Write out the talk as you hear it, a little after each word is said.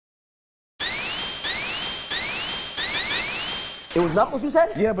It was Knuckles, you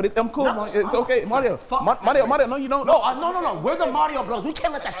said? Yeah, but I'm cool. Knuckles? It's okay. Mario. Mario, no, you don't. No. We're the Mario Bros. We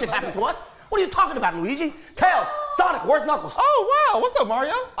can't let that shit happen to us. What are you talking about, Luigi? Tails, Sonic, where's Knuckles? Oh, wow. What's up,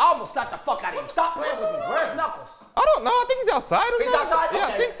 Mario? I almost slapped the fuck out of you. Stop playing with me. Where's Knuckles? I don't know. I think he's outside or something. He's outside? Yeah,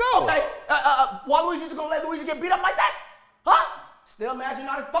 Okay. I think so. Okay. Why Luigi just gonna let Luigi get beat up like that? Huh? Still mad you're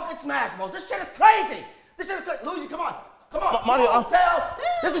not in fucking Smash Bros. This shit is crazy. Luigi, come on. Come on. Mario, Tails,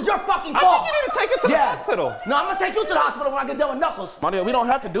 this is your fucking fault. I think you need to take it to the hospital. No, I'm gonna take you to the hospital when I get done with Knuckles. Mario, we don't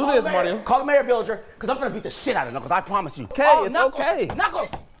have to do this, Mario. Call the mayor villager, because I'm gonna beat the shit out of Knuckles, I promise you. Okay, it's Knuckles, okay. Knuckles,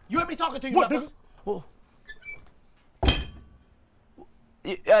 you heard me talking to you, What, Knuckles.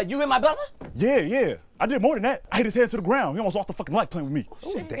 You in my brother? Yeah. I did more than that. I hit his head to the ground. He almost lost the fucking life playing with me.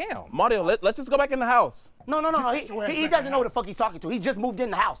 Oh, damn. Mario, let's just go back in the house. No. He doesn't know what the fuck he's talking to. He just moved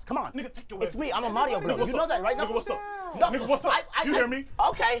in the house. Come on. Nigga, take your It's me. I'm a Mario Bros. You know that, right? Nigga, what's up? Knuckles, Nigga, what's up? You hear me?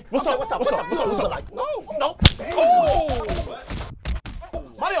 Okay. What's up? What's up? No. Oh!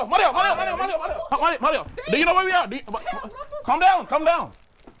 Mario. Do you know where we are? Calm down.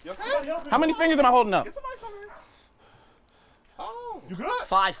 How many fingers am I holding up? Oh. You good?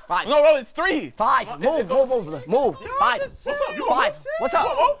 Five. No, it's 3. 5. Move. 5. What's up? You 5.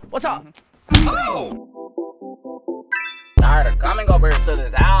 What's up? Oh. Tired of coming over here to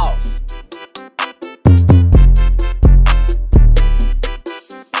this house.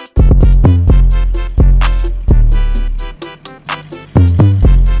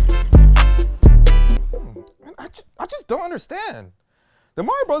 I just don't understand. The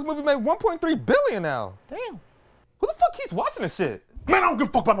Mario Bros. Movie made $1.3 billion now. Damn. Who the fuck keeps watching this shit? Man, I don't give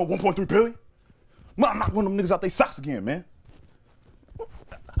a fuck about no 1.3 billion. Man, I'm not one of them niggas out they socks again, man.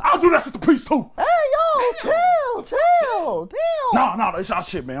 I'll do that shit to peace too. Hey, yo, chill. Damn. Nah, that's y'all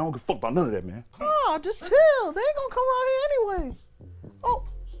shit, man. I don't give a fuck about none of that, man. Oh, just chill. They ain't gonna come around here anyway. Oh,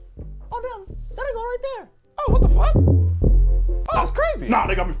 damn. There they go right there. Oh, what the fuck? Oh, that's crazy. Nah,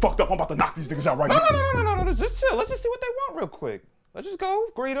 they got me fucked up. I'm about to knock these niggas out right now. No. Just chill. Let's just see what they want real quick. Let's just go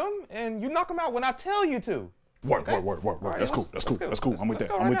greet them, and you knock them out when I tell you to. Word. Right, That's cool. I'm with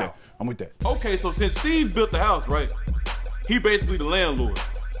that. Okay, so since Steve built the house, right? He basically the landlord.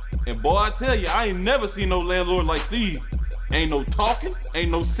 And boy, I tell you, I ain't never seen no landlord like Steve. Ain't no talking,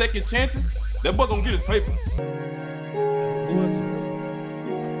 ain't no second chances. That boy gonna get his paper.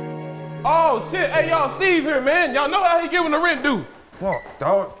 Oh, shit. Hey, y'all, Steve here, man. Y'all know how he giving the rent due. Fuck,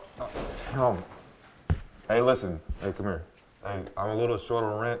 dog. Hey, listen. Hey, come here. Hey, I'm a little short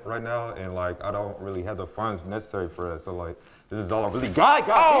on rent right now, and like I don't really have the funds necessary for that. So like, this is all I really got.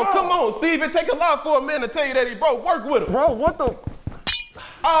 Oh, come on, Steve. It take a lot for a man to tell you that he broke. Work with him. Bro, what the?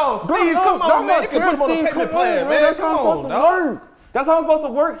 Oh, Steve, come on, man. You can put him on a payment plan, man. That's how I'm supposed to work. That's how I'm supposed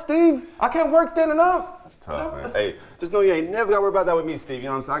to work, Steve. I can't work standing up. That's tough, man. Hey, just know you ain't never got to worry about that with me, Steve. You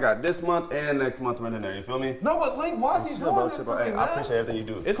know what I'm saying? I got this month and next month right in there. You feel me? No, but Link, why are you doing this to me, Hey, I appreciate everything you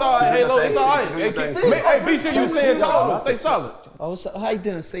do. It's all right, Halo. It's all right. Hey, be sure you stay tall. Stay solid. Oh, so how you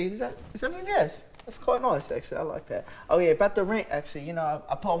doing, Steve? Is that me? Yes. That's quite nice, actually. I like that. Oh, yeah, about the rent, actually. You know,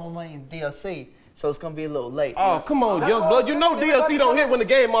 I put all my money in DLC, so it's going to be a little late. Oh, come on, young blood. You know DLC don't hit when the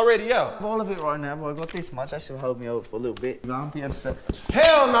game already out. All of it right now, boy. I got this much. That should hold me over for a little bit. You know, I'm being upset.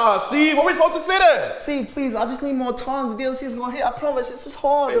 Hell no, Steve. Where we supposed to sit at? Steve, please, I just need more time. The DLC is going to hit. I promise. It's just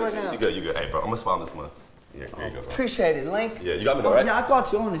hard right now. You good. Hey, bro, I'm going to spend this month. Yeah, here you go, bro. Appreciate it, Link. Yeah, you got me though, right? Yeah, I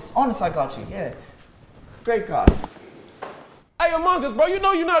got you. Honest, I got you. Yeah. Great guy. Hey, Among Us, bro, you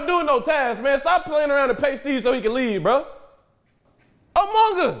know you're not doing no tasks, man. Stop playing around and pay Steve so he can leave, bro.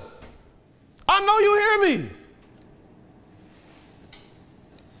 Among Us, I know you hear me.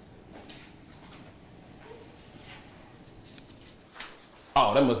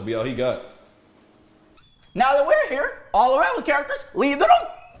 Oh, that must be all he got. Now that we're here, all around with characters, leave the room.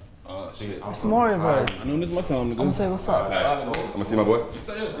 It's Mario, bro. I know this is my time to go. I'm gonna say what's up. I'm going to see my boy.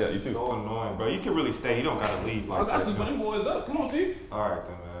 Yeah, you too. So annoying, bro. You can really stay. You don't gotta leave like I got that. you, them boys up. Come on, T. All right,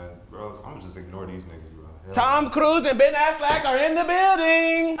 then, man. Bro, I'm gonna just ignore these niggas, bro. Hell Tom Cruise and Ben Affleck are in the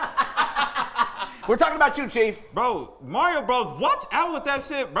building. We're talking about you, Chief. Bro, Mario Bros, watch out with that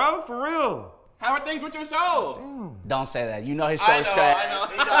shit, bro. For real. How are things with your show? Don't say that. You know his show's trash. I know.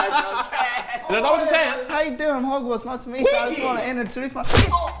 You know his show's trash. There's always a chance. How you doing, Hogwarts? Nice to meet you. I just want to introduce my...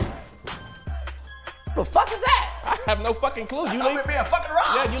 The fuck is that? I have no fucking clue. You We're leave. being fucking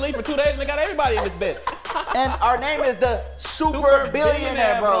wrong. Yeah, you leave for 2 days and they got everybody in this bitch. And our name is the Super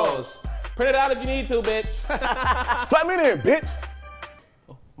Billionaire Bros. Print it out if you need to, bitch. Slap me in, bitch.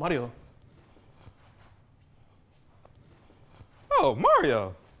 Oh, Mario. Oh,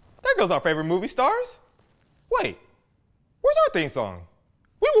 Mario. There goes our favorite movie stars. Wait, where's our theme song?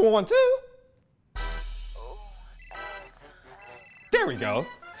 We were one too. There we go.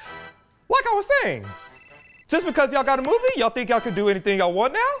 Like I was saying, Just because y'all got a movie, y'all think y'all can do anything y'all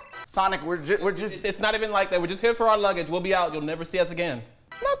want now? Sonic, we're just, it's not even like that. We're just here for our luggage. We'll be out. You'll never see us again.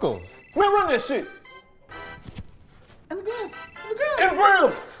 Knuckles. Man, run that shit. And the girl. It's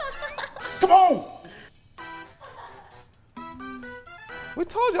real. Come on. We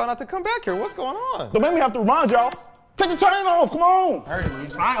told y'all not to come back here. What's going on? Don't make me have to remind y'all. Take the chain off. Come on.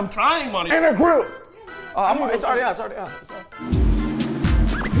 I'm trying, Monty. And that grill. It's already out. It's already out.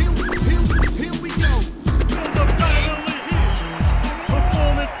 Here we go.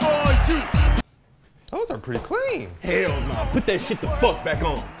 Those are pretty clean. Hell no. Put that shit the fuck back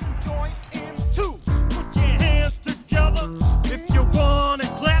on. Two. Put your hands together if you wanna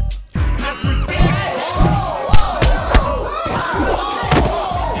clap.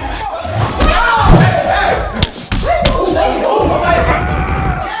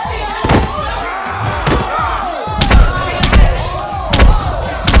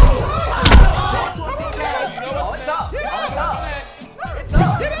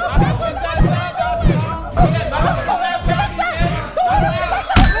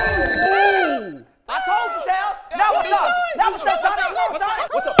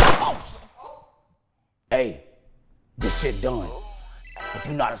 Hey, this shit done. If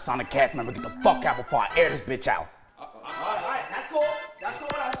you're not a Sonic cast member, get the fuck out before I air this bitch out. All right, that's cool. That's cool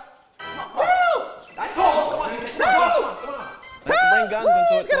with us. That's cool. Come on. Let's bring guns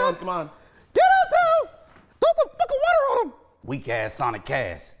into it. Come on. Get out, Tails! Throw some fucking water on him! Weak ass Sonic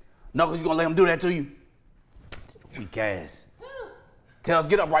cast. Knuckles, you gonna let him do that to you? Weak ass. Tails,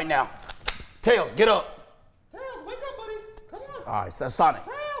 get up right now. Tails, get up. Tails, wake up, buddy. Come on. All right, so Sonic.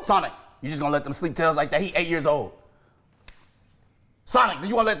 Sonic, you just gonna let them sleep Tails like that? He 8 years old. Sonic, do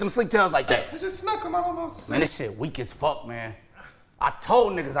you wanna let them sleep Tails like that? I just snuck him. I don't know what to say. Man, this shit weak as fuck, man. I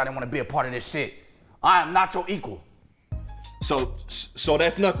told niggas I didn't wanna be a part of this shit. I am not your equal. So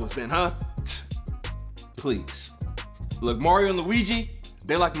that's Knuckles then, huh? Please. Look, Mario and Luigi,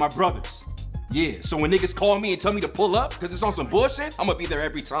 they're like my brothers. Yeah, so when niggas call me and tell me to pull up because it's on some bullshit, I'm gonna be there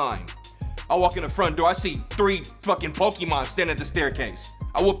every time. I walk in the front door, I see 3 fucking Pokemon standing at the staircase.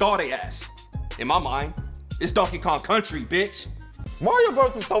 I whooped all they ass. In my mind, it's Donkey Kong Country, bitch. Mario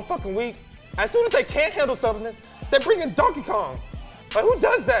Bros is so fucking weak. As soon as they can't handle something, they bring in Donkey Kong. Like, who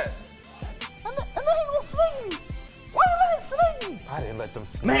does that? And then he gonna sling me. Why you let him sling me? I didn't let them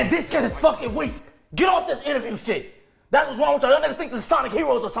see. Man, this shit is fucking weak. Get off this interview shit. That's what's wrong with y'all. Y'all niggas think this is Sonic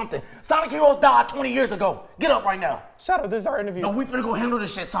Heroes or something. Sonic Heroes died 20 years ago. Get up right now. Shut up, this is our interview. No, we finna go handle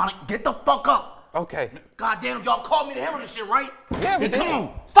this shit, Sonic. Get the fuck up. Okay. Goddamn, y'all called me to handle this shit, right? Yeah, we Then come did.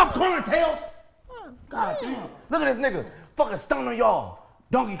 on. Stop crying, Tails. Goddamn. Look at this nigga. Fucking stun on y'all.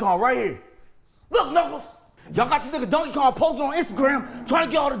 Donkey Kong right here. Look, Knuckles. Y'all got this nigga Donkey Kong posting on Instagram trying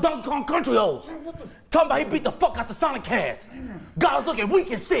to get all the Donkey Kong country hoes. Talking about he beat the fuck out the Sonic cast. God was looking weak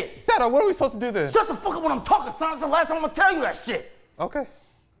as shit. Shut up, what are we supposed to do then? Shut the fuck up when I'm talking, Sonic. It's the last time I'm gonna tell you that shit. Okay.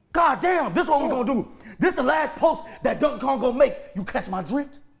 God damn, this is what we're gonna do. This the last post that Donkey Kong gonna make. You catch my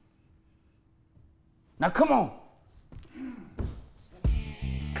drift? Now come on.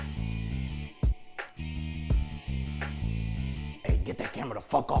 Hey, get that camera the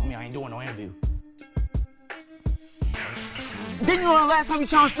fuck off me. I ain't doing no interview. Didn't you know the last time you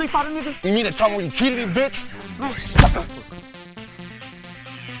challenged Street Fighter, nigga? You mean to tell me when you cheated me, bitch? Man, shut up.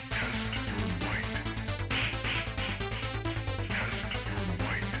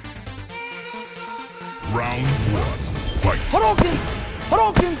 Round 1. Fight. Hold on, King. Hold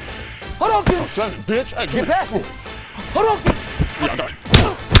on, King. Hold on, King. Son, bitch. Hey, Get past it. Hold on, King. Yeah, I got it.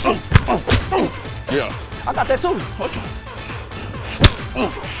 Yeah. I got that too.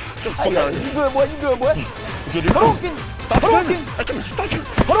 Hey, you good, boy. You good, boy. Hold on, King. Hold on, King.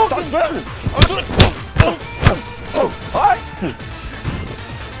 Hold on, King. All right.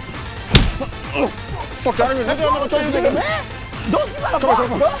 Fuck out of here, nigga. I'm gonna tell you, nigga. Man, don't you gotta block,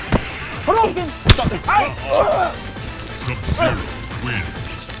 bro. Hold on, King. Sub-Zero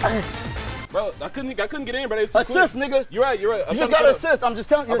wins. Bro, I couldn't get in, bro. They was too Assist, quick. nigga. You're right. You just gotta assist. I'm just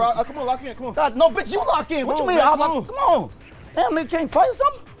telling you. Bro, come on, lock in. Come on. God, no, bitch, you lock in. What you Come on, mean? man, I'm like, come on. Damn, nigga can't fight or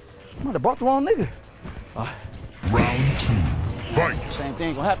something? I might have brought the wrong nigga. Round 2. Fight. Same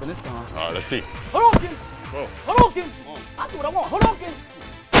thing gonna happen this time. All right, let's see. Hold on, King. Hold on, King. I do what I want. Hold on, King.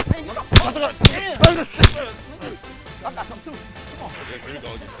 Damn. I got some too. Come on. Here we go.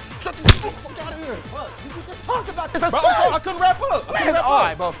 Shut the fuck out of here. Bro, you just talked about this. Bro, I couldn't wrap up. All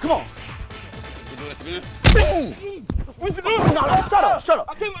right, bro. Come on. No, shut up.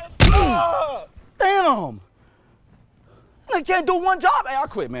 I can't. Damn. I can't do one job. Hey, I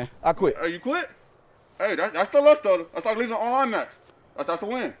quit, man. I quit. Hey, you quit? Hey, that's still us, though. That's like leading an online match. That's a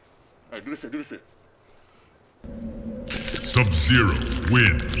win. Hey, do this shit. Sub-Zero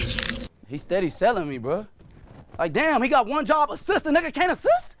wins. He's steady selling me, bro. Like, damn, he got one job, assist, the nigga can't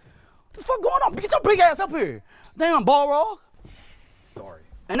assist? What the fuck going on? Get your big ass up here. Damn, ball rog. Sorry.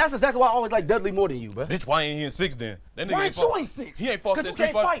 And that's exactly why I always like Dudley more than you, bro. Bitch, why ain't he in 6 then? That nigga Why ain't you ain't 6? He ain't fought since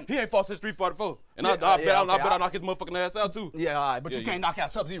Street Fighter. He ain't fought since Street Fighter 4. And I bet I'll knock his motherfucking ass out too. Yeah, all right, but you can't knock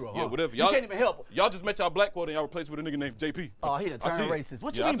out Sub-Zero, Yeah, huh? whatever. You can't even help. Y'all just met y'all black quota and y'all replaced with a nigga named JP. Oh, he done turned racist.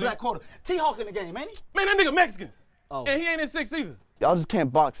 What you Yeah, mean black quota? T-Hawk in the game, ain't he? Man, that nigga Mexican. Oh. And he ain't in 6 either. Y'all just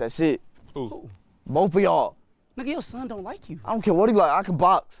can't box, that's it. Who? Both of y'all. Nigga, your son don't like you. I don't care what he like, I can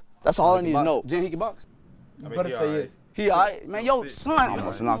box. That's all I need to know. Jen, he can box? I mean, better he say alright. yes. He alright? Man, your son. I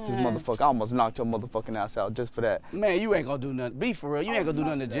almost knocked this motherfucker. I almost knocked your motherfucking ass out just for that. Man, you ain't gonna do nothing. Be for real. You ain't gonna do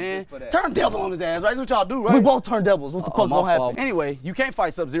nothing to Jen. Turn devil on his ass, right? That's what y'all do, right? We both turn devils. What the fuck gonna happen? Anyway, you can't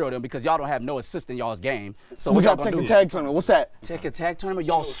fight Sub-Zero then because y'all don't have no assist in y'all's game. So We what got y'all gonna Tekken do? Tag Tournament. What's that? Tekken Tag Tournament?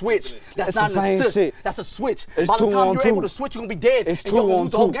 Y'all switch. That's It's not the an same assist. shit. That's a switch. It's By the 2 time on you're 2. able to switch, you're gonna be dead. It's and you're 2 gonna on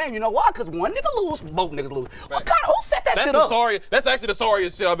lose the whole 2. game. You know why? Because one nigga lose, both niggas lose. What kind of, who set that shit up? That's actually the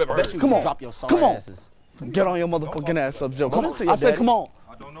sorriest shit I've ever heard. Come on. Drop your sorry Come on. asses. Get on your motherfucking ass, Sub-Zero. Come on. Listen to your I said, daddy. come on.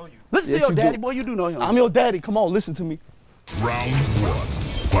 I don't know you. Listen Yes, to your you daddy, do. boy. You do know him. I'm your daddy. Come on, listen to me. Round 1.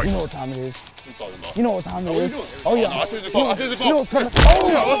 Fight. You know what time it is. You know what time it is. Oh, yeah. I see the phone. I see the phone. You know what's coming.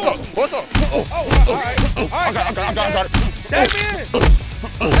 Oh, what's up? All right. I got it. Damien!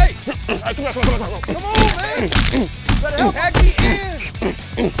 Hey! Come on, man! Better help hack me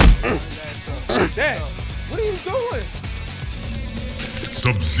in! Dad, what are you doing?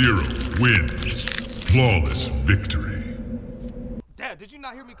 Sub-Zero wins. Flawless victory. Dad, did you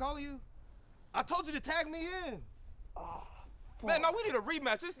not hear me calling you? I told you to tag me in. Man, no, we need a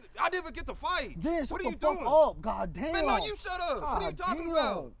rematch. I didn't even get to fight. Dan, what shut are you the fuck doing? up. God damn. Man, no, you shut up. What are you talking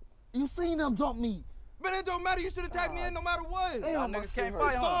about? You seen them jump me. Man, it don't matter. You should have tagged me in no matter what. Y'all niggas can't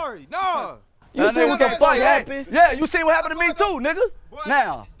fight, huh? Sorry. Nah. You see what the that's fuck why- happened? Yeah, you see what happened to me too, niggas. Boy,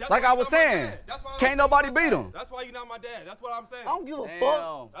 Now, that's like why I you was not my saying, dad. That's why can't I'm not nobody my beat dad. him. That's why you're not my dad. That's what I'm saying. I don't give a Damn.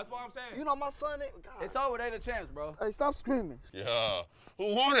 fuck. That's what I'm saying. You know my son ain't. God. It's over, they the chance, bro. Hey, stop screaming. Yeah.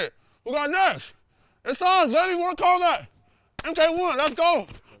 Who won it? Who got next? It's us. Let me want to call that. MK1, let's go.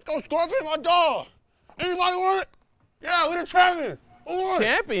 Let's go, Scorpion, my dog. Anybody want it? Yeah, we're the champions. Who won it?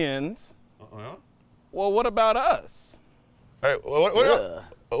 Champions? Uh-huh. Well, what about us? Hey, what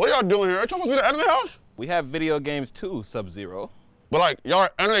y'all doing here? Are you talking to the anime house? We have video games too, Sub-Zero. But like, y'all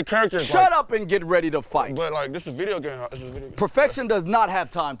are anime characters. Shut up and get ready to fight. But like, this is video game. This is video game. Perfection does not have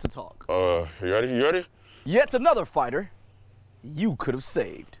time to talk. You ready? You ready? Yet another fighter you could have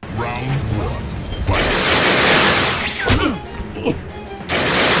saved. Round 1. Fight.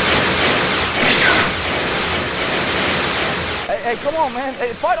 Hey, come on, man. Hey,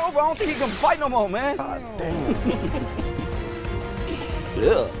 fight over. I don't think he can fight no more, man. God damn.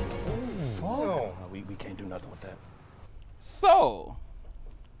 Yeah. We can't do nothing with that. So,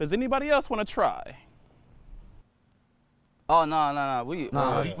 does anybody else want to try? Oh, no. We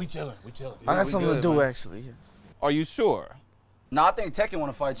chilling. We chilling. I got something to do, man. actually. Are you sure? No, I think Tekken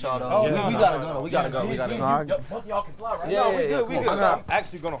want to fight y'all, though. We gotta go. We gotta go. Both y'all can fly, right? Yeah, No, we good. come on. I'm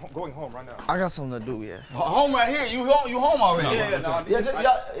actually going home right now. I got something to do, yeah. Home right here. You home already?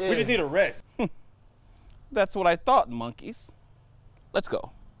 Yeah. We just need a rest. That's what I thought, monkeys. Let's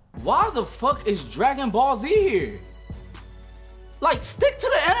go. Why the fuck is Dragon Ball Z here? Like, stick to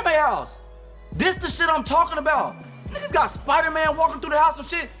the anime house. This the shit I'm talking about. Niggas got Spider-Man walking through the house and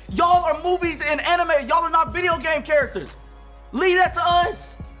shit. Y'all are movies and anime. Y'all are not video game characters. Leave that to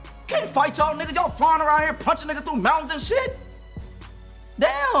us. Can't fight y'all niggas. Y'all flying around here punching niggas through mountains and shit.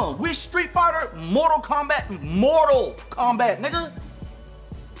 Damn, we Street Fighter, Mortal Kombat, nigga.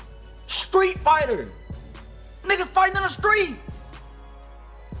 Street Fighter. Niggas fighting in the street.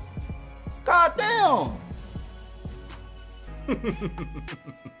 God damn.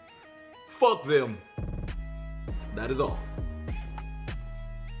 Fuck them. That is all.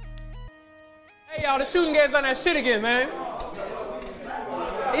 Hey y'all, the shooting game's on that shit again, man.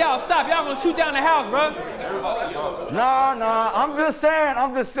 Hey, y'all stop, y'all gonna shoot down the house, bro. Nah, I'm just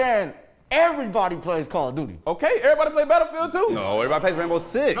saying, everybody plays Call of Duty. Okay, everybody play Battlefield too? No, everybody plays Rainbow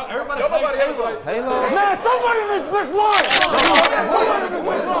Six. No, everybody plays Halo. Man, somebody in this bitch lying!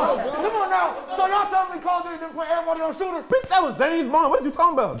 Come on now, so y'all telling me Call of Duty didn't play everybody on shooters? Bitch, that was James Bond. What are you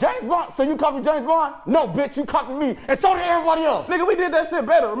talking about? James Bond, so you copied James Bond? No, bitch, you copied me, and so did everybody else. Nigga, we did that shit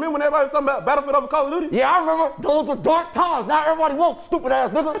better. Remember when everybody was talking about Battlefield over Call of Duty? Yeah, I remember. Those were dark times. Now everybody woke, stupid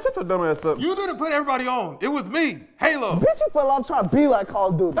ass nigga. Shut your dumb ass up. You didn't put everybody on. It was me, Halo. Bitch, you feel I'm trying to be like Call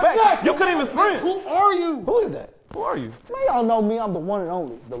of Duty. Fact, you couldn't even sprint. Who are you? Who is that? Who are you? Man, y'all know me. I'm the one and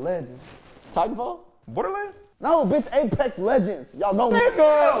only, the legend. Titanfall? Borderlands? No, bitch, Apex Legends. Y'all know me.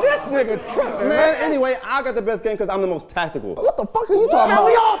 Nigga, this nigga tripping, Man, anyway, I got the best game because I'm the most tactical. What the fuck are you talking Man, about?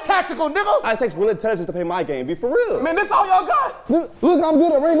 we all tactical, nigga. It takes real intelligence to play my game. Be for real. Man, that's all y'all got. Look, I'm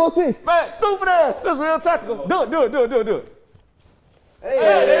good at Rainbow Six. Facts. Stupid ass. This is real tactical. Do it.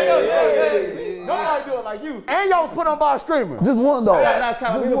 Hey. Nobody do it like you. And y'all was put on by a streamer. Just one though. That's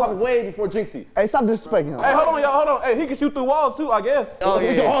kind of one way before Jinxie. Hey, stop disrespecting him. Hey, hold on, y'all, hold on. Hey, he can shoot through walls too, I guess. Oh, yeah.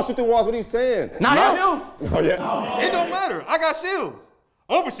 We can all shoot through walls. What are you saying? Not him. Oh, yeah. It don't matter. I got shields.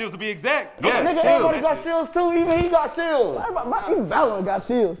 Over shields to be exact. Yeah, nigga, everybody got shields too. Even he got shields. Even Valor got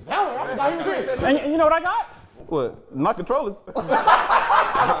shields. And you know what I got? What? Not controllers.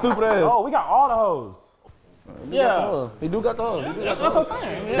 Stupid ass. Oh, we got all the hoes. Yeah. He do got the hoes. That's what I'm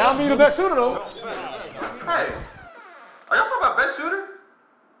saying. Yeah. Now me the best shooter though. Hey, are y'all talking about best shooter?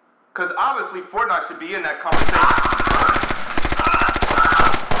 Because obviously Fortnite should be in that conversation.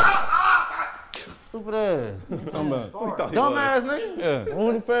 Stupid ass. Dumbass nigga. Yeah.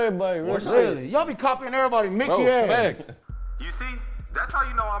 Rooting for everybody. Really? Y'all be copying everybody, Mickey ass. Facts. You see, that's how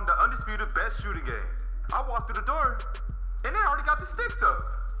you know I'm the undisputed best shooting game. I walked through the door, and they already got the sticks up.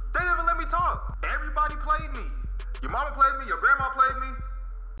 They didn't even let me talk. Everybody played me. Your mama played me, your grandma played me,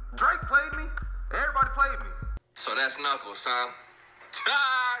 Drake played me, everybody played me. So that's Knuckles, huh?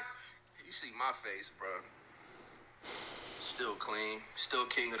 You see my face, bro. Still clean, still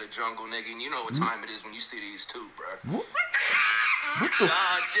king of the jungle, nigga. And you know what time it is when you see these two, bro. What the?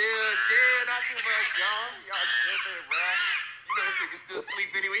 Nah, chill, not too much, y'all. Y'all tripping, bro. You know this nigga still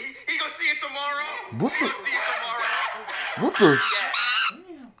sleep anyway. He gonna see it tomorrow. What He gonna see it tomorrow. What the?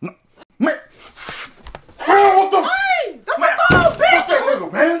 Man, what the? Hey, that's my phone, bitch! Fuck that nigga,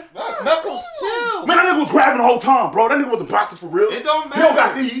 man. Knuckles, chill. Man, that nigga was grabbing the whole time, bro. That nigga wasn't boxing for real. It don't matter. He don't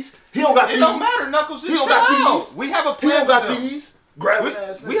got these. He don't got It these. don't matter, Knuckles. Just He don't chill got out. these. We have a He plan don't got for them. these. Grabbing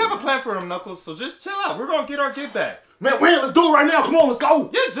ass We have a plan for them, Knuckles, so just chill out. We're gonna get our get back. Man, when? Let's do it right now. Come on, let's go.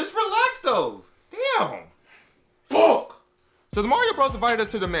 Yeah, just relax, though. Damn. Fuck. So the Mario Bros invited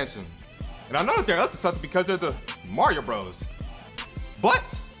us to the mansion. And I know that they're up to something because they're the Mario Bros. But,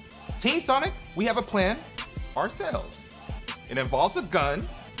 Team Sonic, we have a plan ourselves. It involves a gun,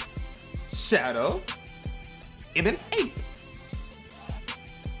 Shadow, and an ape.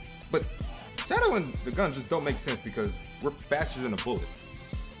 But Shadow and the gun just don't make sense because we're faster than a bullet.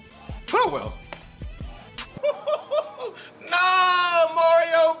 But oh well. Nah,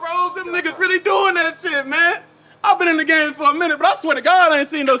 Mario Bros. Them niggas really doing that shit, man. I've been in the game for a minute, but I swear to God, I ain't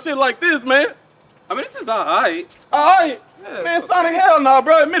seen no shit like this, man. I mean, this is alright. Alright? Yeah, Man, Sonic, hell no,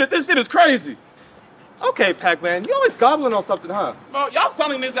 bro. Admit it, this shit is crazy. Okay, Pacman, you always gobbling on something, huh? Bro, y'all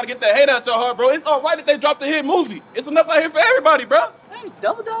Sonic niggas gotta get that hate out your heart, bro. It's alright that they dropped the hit movie. It's enough out here for everybody, bro. Hey,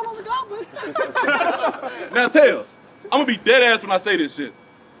 double down on the goblin. Now, Tails, I'm gonna be dead ass when I say this shit.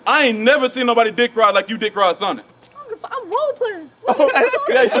 I ain't never seen nobody dick ride like you dick ride Sonic. I'm role playing.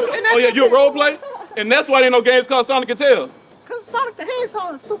 Oh yeah, you a role play? And that's why there ain't no games called Sonic and Tails. Cause Sonic the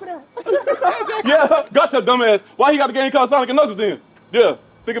Hedgehog, stupid ass. Yeah, got your dumb ass. Why he got a game called Sonic and Knuckles then? Yeah,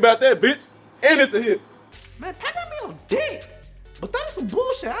 think about that, bitch. And it's a hit. Man, Pacman be on dick. But that is some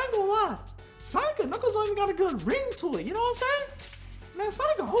bullshit, I ain't gonna lie. Sonic and Knuckles don't even got a good ring to it, you know what I'm saying? Man,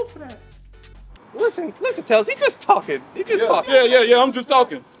 Sonic a hope for that. Listen, Tails, he's just talking. He's just talking. Yeah, I'm just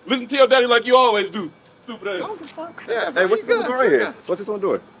talking. Listen to your daddy like you always do. Stupid ass. Yeah, hey, what's this on the door right here? What's this on the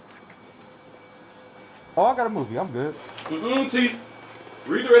door? Oh, I got a movie. I'm good. T.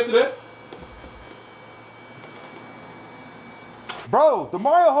 Read the rest of that. Bro, the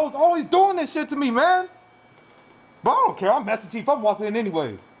Mario hoes always doing this shit to me, man. But I don't care. I'm Master Chief. I'm walking in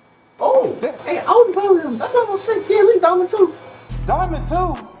anyway. Oh, hey, I wouldn't play with him. That's Rainbow Six. Yeah, at least Diamond 2. Diamond 2?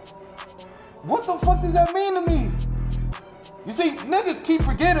 What the fuck does that mean to me? You see, niggas keep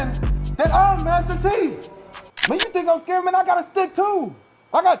forgetting that I'm Master Chief. Man, you think I'm scared, man? I got a stick too.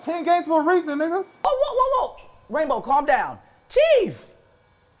 I got 10 games for a reason, nigga. Oh, whoa. Rainbow, calm down. Chief,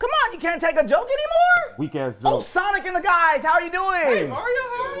 come on, you can't take a joke anymore? Weak ass joke. Oh, Sonic and the guys, how are you doing? Hey, Mario,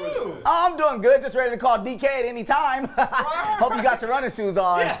 how are you? Oh, I'm doing good, just ready to call DK at any time. Hope you got your running shoes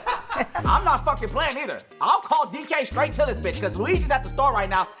on. Yeah. I'm not fucking playing either. I'll call DK straight to this bitch, because Luigi's at the store right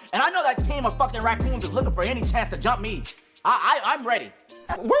now, and I know that team of fucking raccoons is looking for any chance to jump me. I'm ready.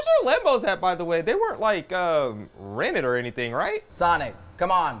 Where's your Lambos at, by the way? They weren't like rented or anything, right? Sonic,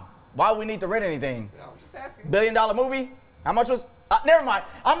 come on. Why would we need to rent anything? I'm just asking. $1 billion movie? How much was? Never mind.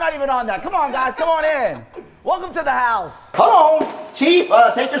 I'm not even on that. Come on, guys. Come on in. Welcome to the house. Hold on. Chief,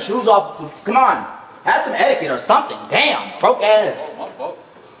 take your shoes off. Come on. Have some etiquette or something. Damn, broke ass. My fault.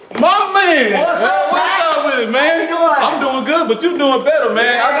 My man! What's up with it, man? How you doing? I'm doing good, but you doing better,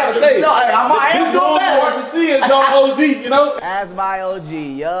 man. I gotta say. No, I am this doing better. hard to see as your OG, you know? As my OG.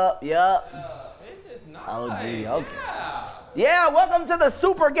 Yup. OG, okay. Yeah, welcome to the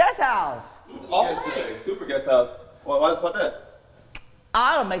super guest house. Super guest house. Why is about that?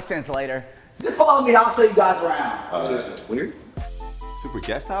 It'll make sense later. Just follow me, I'll show you guys around. That's weird. Super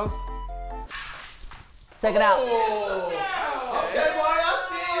guest house? Check it out. Okay, boy, I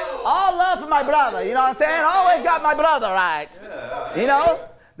see you. All love for my brother, you know what I'm saying? Always got my brother, right? You know?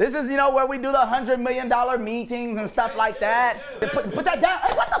 This is, where we do the $100 million meetings and stuff like that. Put that down.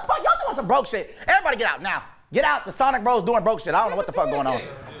 Hey, what the fuck? Y'all doing some broke shit. Everybody get out now. Get out. The Sonic Bros doing broke shit. I don't know what the fuck going on.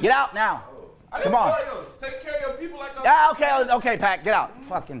 Get out now. Come on. Take care of your people like Yeah, okay, Pac, get out.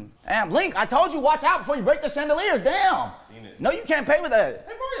 Fucking, damn, Link, I told you watch out before you break the chandeliers, damn. No, you can't pay with that.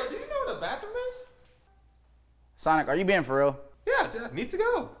 Hey, Mario, do you know where the bathroom is? Sonic, are you being for real? Yeah, I need to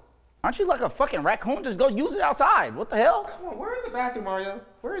go. Aren't you like a fucking raccoon? Just go use it outside. What the hell? Come on, where is the bathroom, Mario?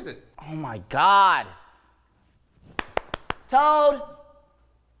 Where is it? Oh my God. Toad.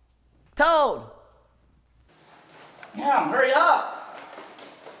 Yeah, hurry up.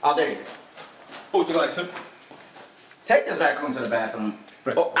 Oh, there he is. What would you like, sir? Take this raccoon to the bathroom.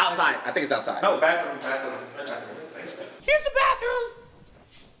 Oh, outside. I think it's outside. No, bathroom. Here's the bathroom.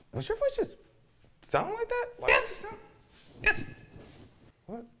 Was your voice just sound like that? Like, Yes. Yes.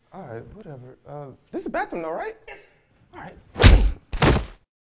 What? All right, whatever. This is the bathroom though, right? Yes. All right.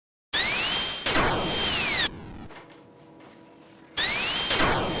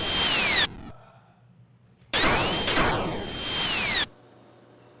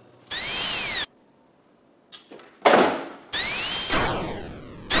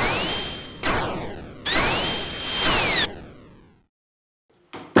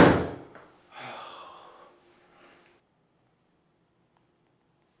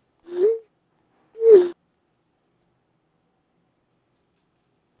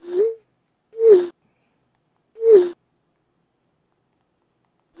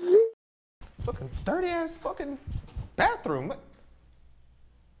 Fucking dirty ass fucking bathroom.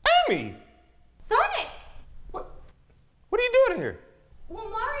 Amy! Sonic! What are you doing here? Well,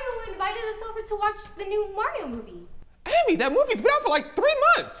 Mario invited us over to watch the new Mario movie. Amy, that movie's been out for like 3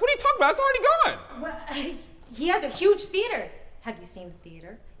 months. What are you talking about? It's already gone. Well, he has a huge theater. Have you seen the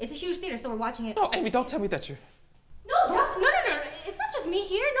theater? It's a huge theater, so we're watching it. No, Amy, don't tell me that you're... No. It's not just me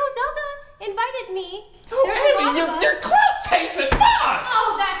here. No, Zelda invited me. No, Amy, you're clout chasing. Come on!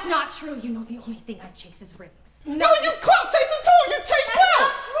 Oh, that's not true. You know the only thing I chase is rings. No, you clout chasing too. You chase clout. That's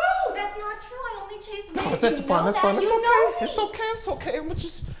not true. That's not true. I only chase rings. No, that's fine. That's fine. It's It's okay.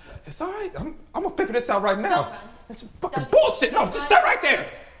 It's all right. I'm gonna figure this out right now. Don't run. That's fucking bullshit. No, just stay right there.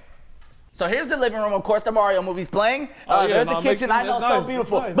 So here's the living room. Of course, the Mario movie's playing. There's the kitchen. I know, it's so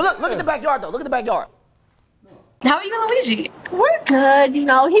beautiful. Nice. But look at the backyard, though. Look at the backyard. How are you and Luigi? We're good, he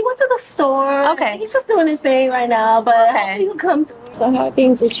went to the store. Okay. He's just doing his thing right now, but he'll come through. So how are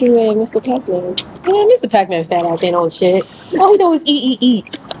things with you and Mr. Pacman? Yeah, Mr. Pacman fat out there on shit. All he do is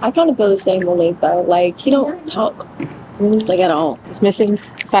eat. I kind of feel the same way, though. Like, he don't talk. Like, at all. His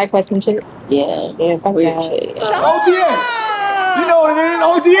missions, side quests and shit. Yeah, fuck that. OGS! You know what it is?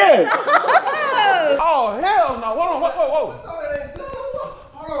 OGS! Oh, hell no. Whoa.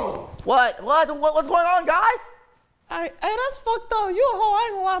 What's going on, guys? Hey, that's fucked up. You a hoe, I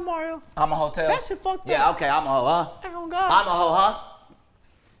ain't gonna lie, Mario. I'm a hotel. That shit fucked up. Yeah, okay, I'm a hoe, huh? Hey, oh God. I'm a hoe, huh?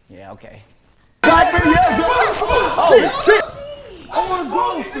 Yeah, okay. Oh, shit! I want to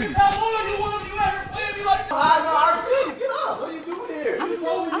go, Steve. What are you doing here?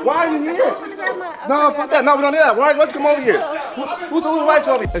 Why are you here? No, fuck that. No, we don't need that. Why don't you come over here? Who's invite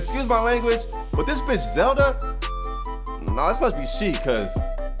you over here? Excuse my language, but this bitch Zelda? No, this must be she, cause...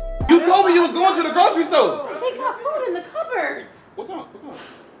 You told me you was going to the grocery store. They got food in the cupboards. What's on?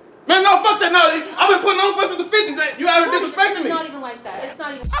 Man, no, fuck that. No, I've been putting on for since the 50s. You out here disrespecting It's me. not even like that. It's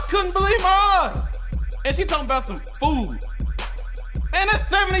not even. I couldn't believe my eyes. And she talking about some food. Man, that's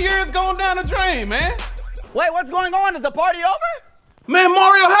 70 years going down the drain, man. Wait, what's going on? Is the party over? Man,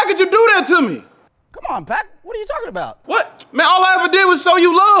 Mario, how could you do that to me? Come on, Pac. What are you talking about? What? Man, all I ever did was show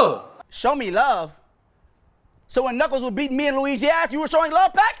you love. Show me love? So when Knuckles was beating me and Luigi ass, you were showing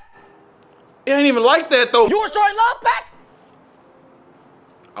love, Pac? It ain't even like that, though. You were showing love, Pac?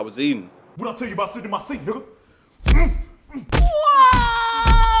 I was eating. What I tell you about sitting in my seat, nigga? Wow!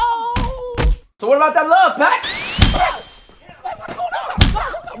 So what about that love, Pac? What's going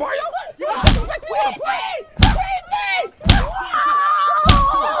on? Mario,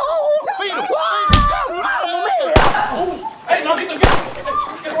 Hey, no, get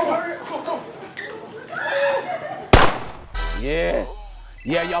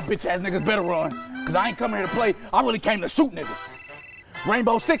Yeah, y'all bitch ass niggas better run. Cause I ain't coming here to play. I really came to shoot niggas.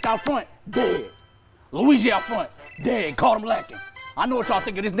 Rainbow Six out front, dead. Luigi out front, dead. Caught him lacking. I know what y'all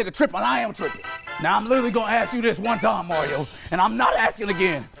think of this nigga tripping. I am tripping. Now I'm literally gonna ask you this one time, Mario, and I'm not asking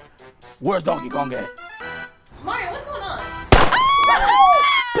again. Where's Donkey Kong at? Mario, what's going on?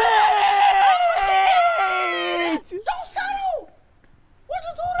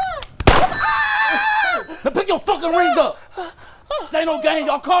 ain't no game.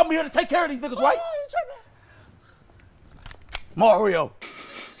 Y'all called me here to take care of these niggas, right? Mario.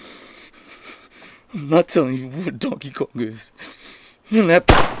 I'm not telling you what Donkey Kong is. You don't have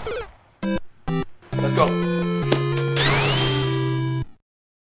to. Let's go.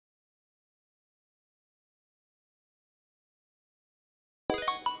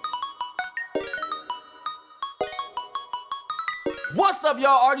 What's up,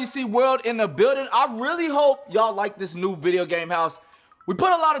 y'all? RDC World in the building. I really hope y'all like this new video game house. We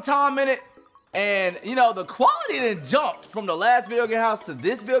put a lot of time in it, and you know, the quality then jumped from the last video game house to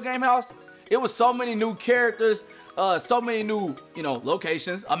this video game house. It was so many new characters, so many new, you know,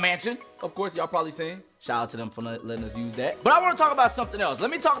 locations, a mansion, of course, y'all probably seen. Shout out to them for letting us use that. But I want to talk about something else.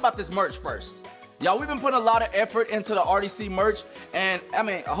 Let me talk about this merch first. Y'all, we've been putting a lot of effort into the RDC merch, and I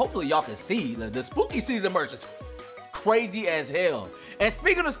mean, hopefully y'all can see the spooky season merch is crazy as hell. And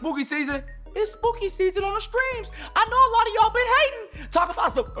speaking of spooky season, it's spooky season on the streams. I know a lot of y'all been hating. Talk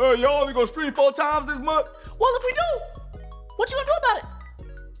about some, y'all only gonna stream 4 times this month. Well, if we do, what you gonna do about it?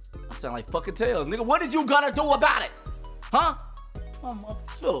 I sound like fucking Tails, nigga. What is you gonna do about it? Huh?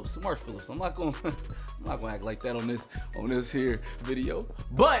 It's Phillips, Mark Phillips. I'm not gonna act like that on this here video.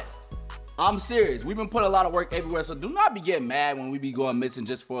 But I'm serious. We've been putting a lot of work everywhere, so do not be getting mad when we be going missing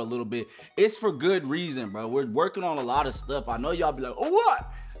just for a little bit. It's for good reason, bro. We're working on a lot of stuff. I know y'all be like, oh,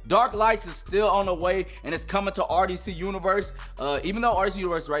 what? Dark Lights is still on the way, and it's coming to RDC Universe. Even though RDC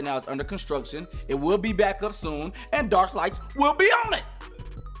Universe right now is under construction, it will be back up soon, and Dark Lights will be on it.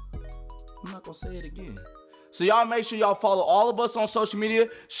 I'm not gonna say it again. So y'all make sure y'all follow all of us on social media.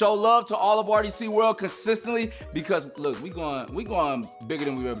 Show love to all of RDC World consistently, because look, we going bigger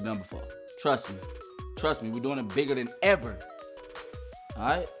than we've ever done before. Trust me, we're doing it bigger than ever. All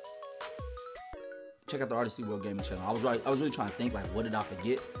right. Check out the RDC World Gaming channel. I was really trying to think, like, what did I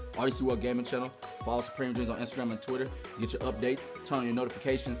forget? RDC World Gaming channel. Follow Supreme Dreams on Instagram and Twitter. Get your updates. Turn on your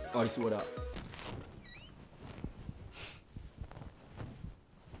notifications. RDC World out.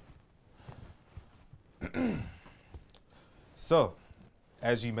 So,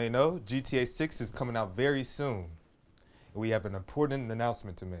 as you may know, GTA 6 is coming out very soon. And we have an important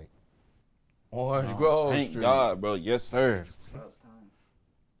announcement to make. Orange Grove Thank Street. God, bro. Yes, sir.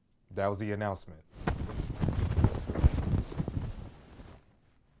 That was the announcement.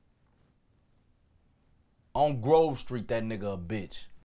 On Grove Street, that nigga a bitch.